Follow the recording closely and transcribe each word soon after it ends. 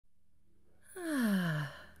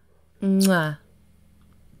Mwah.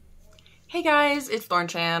 Hey guys, it's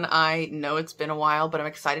Thornchan. I know it's been a while, but I'm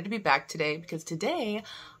excited to be back today because today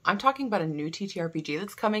I'm talking about a new TTRPG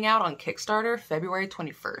that's coming out on Kickstarter February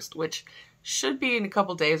 21st, which should be in a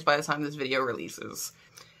couple days by the time this video releases.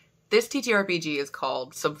 This TTRPG is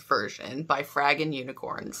called Subversion by Fragging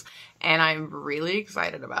Unicorns, and I'm really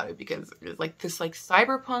excited about it because it's like this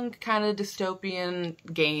cyberpunk kind of dystopian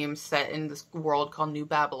game set in this world called New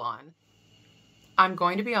Babylon. I'm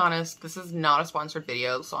going to be honest, this is not a sponsored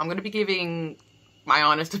video, so I'm going to be giving my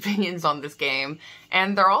honest opinions on this game,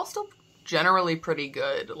 and they're all still generally pretty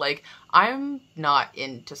good. Like, I'm not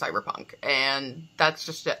into cyberpunk, and that's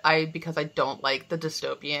just because I don't like the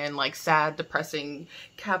dystopian, sad, depressing,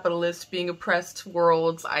 capitalist, being oppressed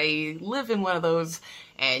worlds. I live in one of those,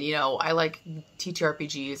 and, I like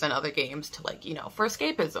TTRPGs and other games to, for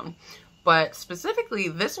escapism. But specifically,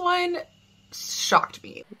 this one shocked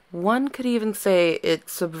me. One could even say it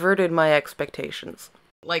subverted my expectations.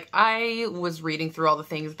 I was reading through all the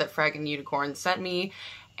things that Fragging Unicorns sent me,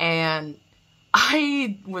 and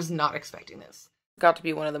I was not expecting this. Got to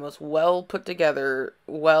be one of the most well put together,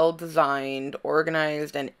 well designed,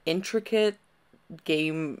 organized, and intricate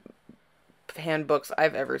game handbooks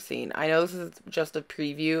I've ever seen. I know this is just a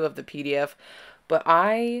preview of the PDF, but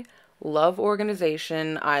I love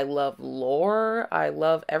organization, I love lore, I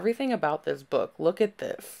love everything about this book. Look at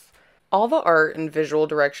this. All the art and visual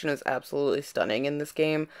direction is absolutely stunning in this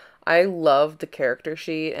game. I love the character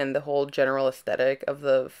sheet and the whole general aesthetic of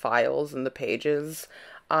the files and the pages.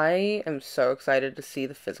 I am so excited to see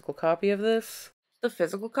the physical copy of this. The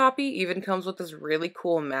physical copy even comes with this really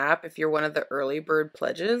cool map if you're one of the early bird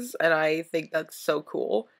pledges, and I think that's so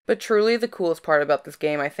cool. But truly the coolest part about this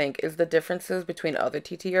game, I think, is the differences between other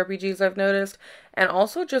TTRPGs I've noticed, and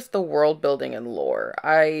also just the world building and lore.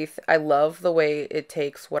 I love the way it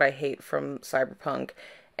takes what I hate from cyberpunk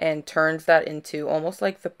and turns that into almost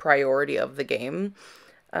like the priority of the game.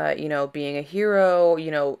 Being a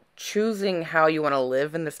hero, choosing how you want to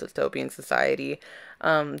live in this dystopian society,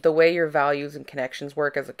 the way your values and connections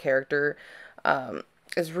work as a character,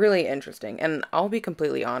 is really interesting. And I'll be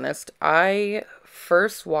completely honest, I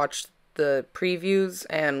first watched the previews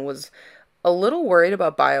and was a little worried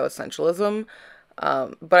about bioessentialism,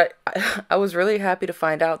 but I was really happy to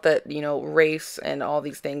find out that, race and all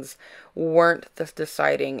these things weren't the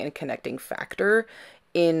deciding and connecting factor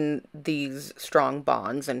in these strong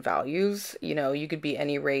bonds and values. You could be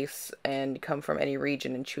any race and come from any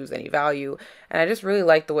region and choose any value. And I just really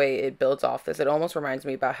like the way it builds off this. It almost reminds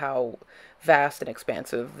me about how vast and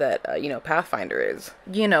expansive that, Pathfinder is.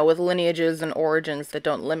 With lineages and origins that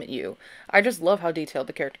don't limit you. I just love how detailed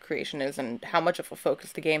the character creation is and how much of a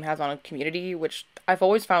focus the game has on a community, which I've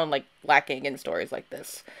always found, lacking in stories like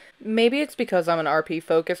this. Maybe it's because I'm an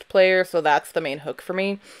RP-focused player, so that's the main hook for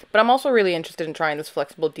me, but I'm also really interested in trying this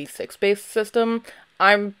flexible D6-based system.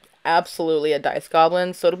 I'm absolutely a dice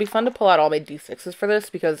goblin, so it'll be fun to pull out all my D6s for this,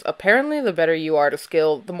 because apparently the better you are to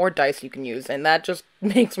skill, the more dice you can use, and that just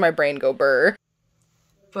makes my brain go burr.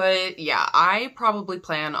 But yeah, I probably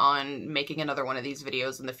plan on making another one of these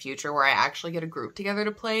videos in the future where I actually get a group together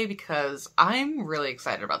to play, because I'm really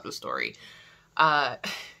excited about this story.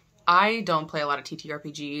 I don't play a lot of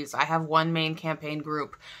TTRPGs. I have one main campaign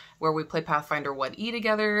group where we play Pathfinder 1E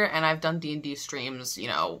together, and I've done D&D streams,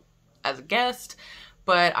 as a guest,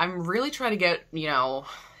 but I'm really trying to get,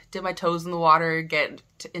 dip my toes in the water, get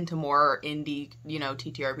into more indie,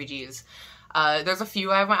 TTRPGs. There's a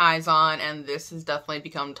few I have my eyes on, and this has definitely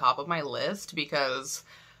become top of my list because,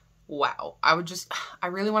 wow, I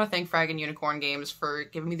really want to thank Fragging Unicorn Games for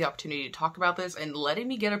giving me the opportunity to talk about this and letting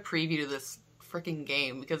me get a preview to this freaking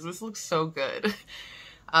game, because this looks so good.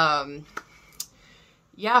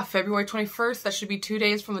 Yeah, February 21st, that should be 2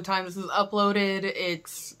 days from the time this is uploaded. It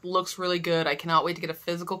looks really good. I cannot wait to get a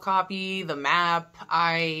physical copy, the map.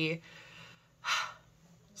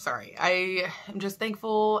 Sorry, I am just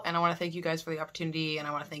thankful, and I want to thank you guys for the opportunity, and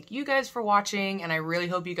I want to thank you guys for watching, and I really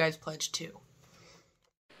hope you guys pledge too.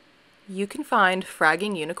 You can find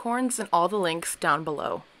Fragging Unicorns in all the links down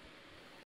below.